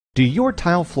Do your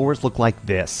tile floors look like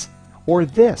this? Or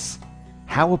this?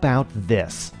 How about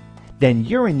this? Then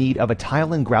you're in need of a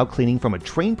tile and grout cleaning from a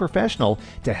trained professional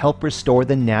to help restore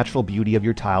the natural beauty of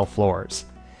your tile floors.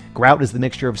 Grout is the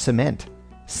mixture of cement,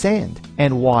 sand,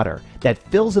 and water that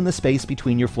fills in the space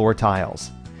between your floor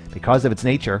tiles. Because of its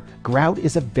nature, grout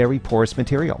is a very porous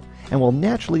material and will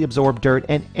naturally absorb dirt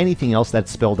and anything else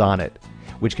that's spilled on it,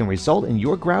 which can result in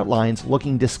your grout lines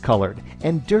looking discolored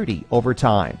and dirty over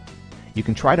time. You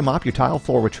can try to mop your tile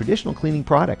floor with traditional cleaning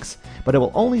products, but it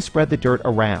will only spread the dirt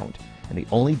around, and the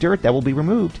only dirt that will be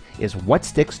removed is what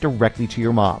sticks directly to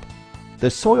your mop.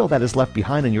 The soil that is left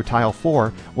behind on your tile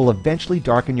floor will eventually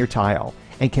darken your tile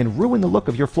and can ruin the look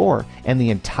of your floor and the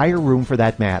entire room for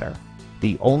that matter.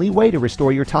 The only way to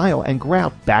restore your tile and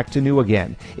grout back to new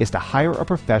again is to hire a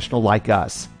professional like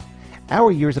us.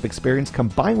 Our years of experience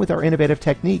combined with our innovative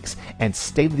techniques and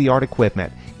state-of-the-art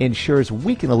equipment ensures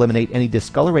we can eliminate any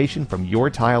discoloration from your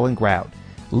tile and grout,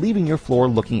 leaving your floor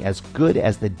looking as good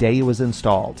as the day it was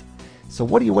installed. So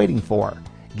what are you waiting for?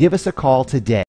 Give us a call today.